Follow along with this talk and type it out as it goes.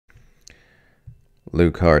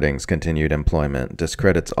Luke Harding's continued employment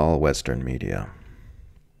discredits all Western media.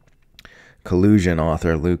 Collusion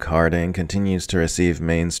author Luke Harding continues to receive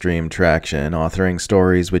mainstream traction, authoring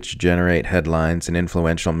stories which generate headlines in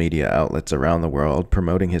influential media outlets around the world,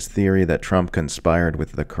 promoting his theory that Trump conspired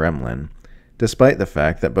with the Kremlin, despite the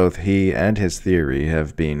fact that both he and his theory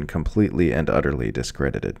have been completely and utterly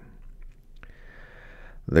discredited.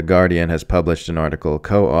 The Guardian has published an article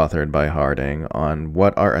co-authored by Harding on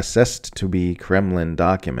what are assessed to be Kremlin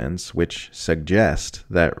documents which suggest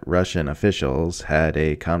that Russian officials had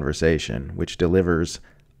a conversation which delivers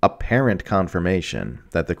apparent confirmation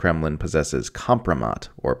that the Kremlin possesses compromat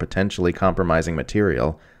or potentially compromising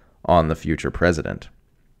material on the future president.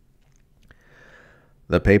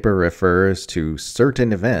 The paper refers to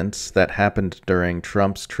certain events that happened during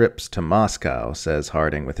Trump's trips to Moscow, says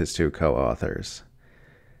Harding with his two co-authors.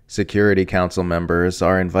 Security Council members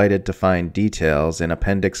are invited to find details in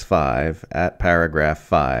Appendix 5 at paragraph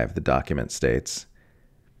 5, the document states.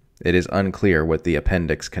 It is unclear what the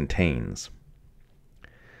appendix contains.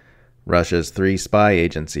 Russia's 3 spy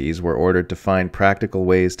agencies were ordered to find practical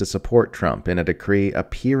ways to support Trump in a decree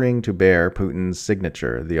appearing to bear Putin's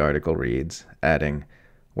signature, the article reads, adding,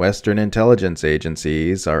 Western intelligence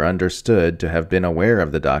agencies are understood to have been aware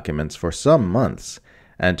of the documents for some months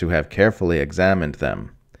and to have carefully examined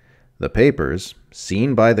them. The papers,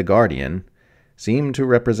 seen by The Guardian, seem to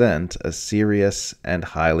represent a serious and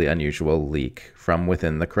highly unusual leak from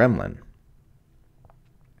within the Kremlin.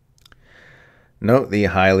 Note the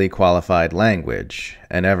highly qualified language,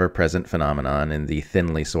 an ever-present phenomenon in the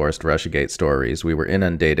thinly sourced Russiagate stories we were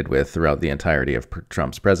inundated with throughout the entirety of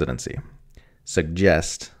Trump's presidency.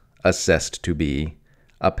 Suggest, assessed to be,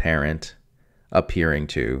 apparent, appearing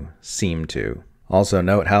to, seem to. Also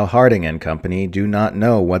note how Harding and company do not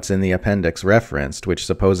know what's in the appendix referenced, which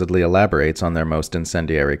supposedly elaborates on their most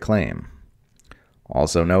incendiary claim.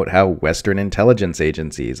 Also note how Western intelligence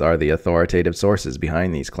agencies are the authoritative sources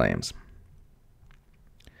behind these claims.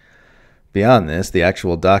 Beyond this, the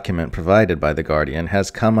actual document provided by The Guardian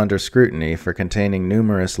has come under scrutiny for containing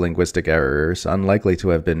numerous linguistic errors unlikely to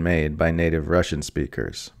have been made by native Russian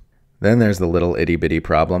speakers. Then there's the little itty-bitty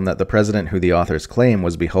problem that the president who the authors claim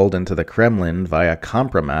was beholden to the Kremlin via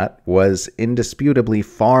compromat was indisputably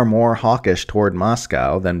far more hawkish toward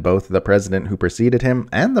Moscow than both the president who preceded him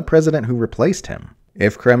and the president who replaced him.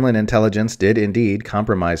 If Kremlin intelligence did indeed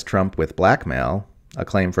compromise Trump with blackmail, a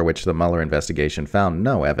claim for which the Mueller investigation found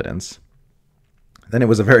no evidence, then it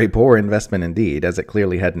was a very poor investment indeed, as it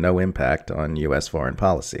clearly had no impact on U.S. foreign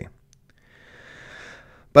policy.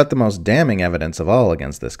 But the most damning evidence of all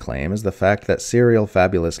against this claim is the fact that serial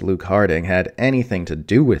fabulist Luke Harding had anything to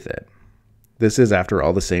do with it. This is, after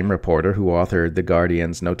all, the same reporter who authored The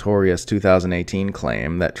Guardian's notorious 2018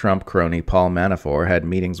 claim that Trump crony Paul Manafort had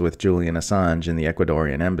meetings with Julian Assange in the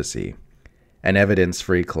Ecuadorian embassy. An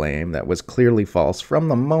evidence-free claim that was clearly false from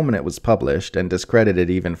the moment it was published and discredited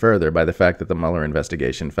even further by the fact that the Mueller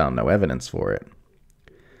investigation found no evidence for it.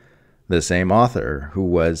 The same author who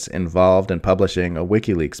was involved in publishing a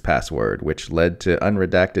WikiLeaks password which led to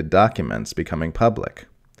unredacted documents becoming public.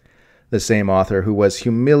 The same author who was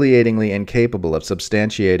humiliatingly incapable of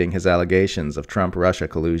substantiating his allegations of Trump-Russia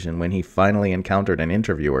collusion when he finally encountered an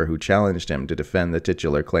interviewer who challenged him to defend the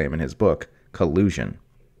titular claim in his book, Collusion.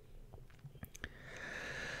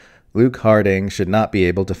 Luke Harding should not be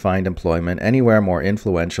able to find employment anywhere more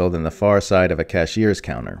influential than the far side of a cashier's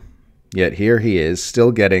counter. Yet here he is,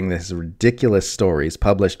 still getting these ridiculous stories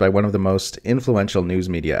published by one of the most influential news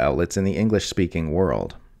media outlets in the English-speaking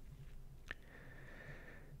world.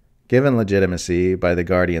 Given legitimacy by The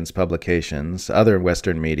Guardian's publications, other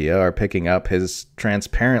Western media are picking up his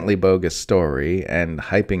transparently bogus story and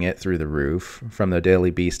hyping it through the roof, from the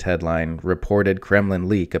Daily Beast headline, "Reported Kremlin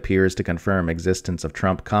leak appears to confirm existence of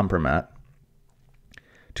Trump compromat,"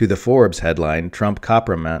 to the Forbes headline, "Trump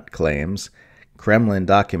compromat claims Kremlin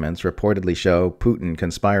documents reportedly show Putin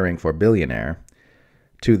conspiring for billionaire,"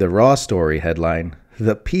 to the Raw story headline,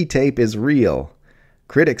 "The P-tape is real.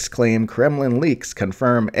 Critics claim Kremlin leaks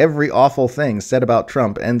confirm every awful thing said about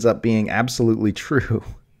Trump ends up being absolutely true."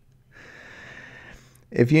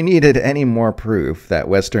 If you needed any more proof that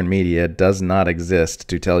Western media does not exist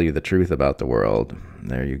to tell you the truth about the world,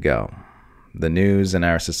 there you go. The news in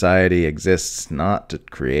our society exists not to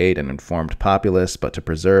create an informed populace, but to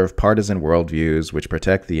preserve partisan worldviews which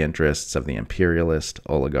protect the interests of the imperialist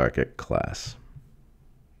oligarchic class.